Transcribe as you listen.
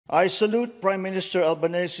I salute Prime Minister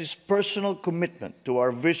Albanese's personal commitment to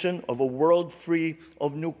our vision of a world free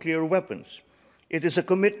of nuclear weapons. It is a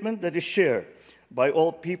commitment that is shared by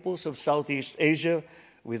all peoples of Southeast Asia,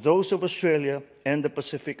 with those of Australia and the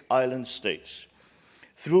Pacific Island states.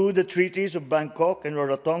 Through the treaties of Bangkok and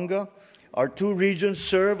Rarotonga, our two regions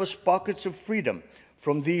serve as pockets of freedom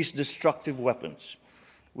from these destructive weapons.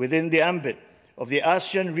 Within the ambit of the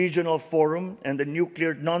ASEAN Regional Forum and the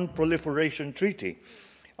Nuclear Non-Proliferation Treaty,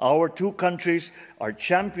 our two countries are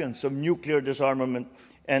champions of nuclear disarmament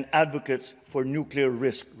and advocates for nuclear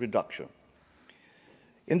risk reduction.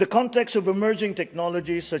 In the context of emerging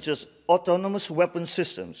technologies such as autonomous weapon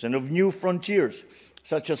systems and of new frontiers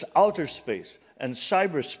such as outer space and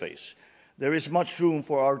cyberspace, there is much room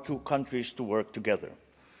for our two countries to work together.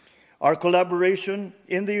 Our collaboration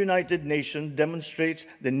in the United Nations demonstrates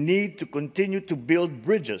the need to continue to build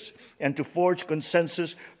bridges and to forge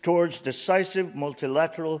consensus towards decisive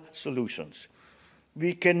multilateral solutions.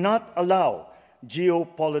 We cannot allow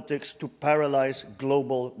geopolitics to paralyze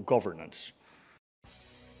global governance.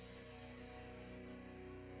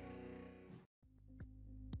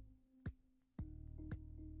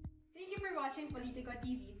 Thank you for watching Politiko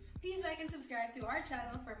TV. Please like and subscribe to our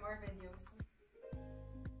channel for more videos.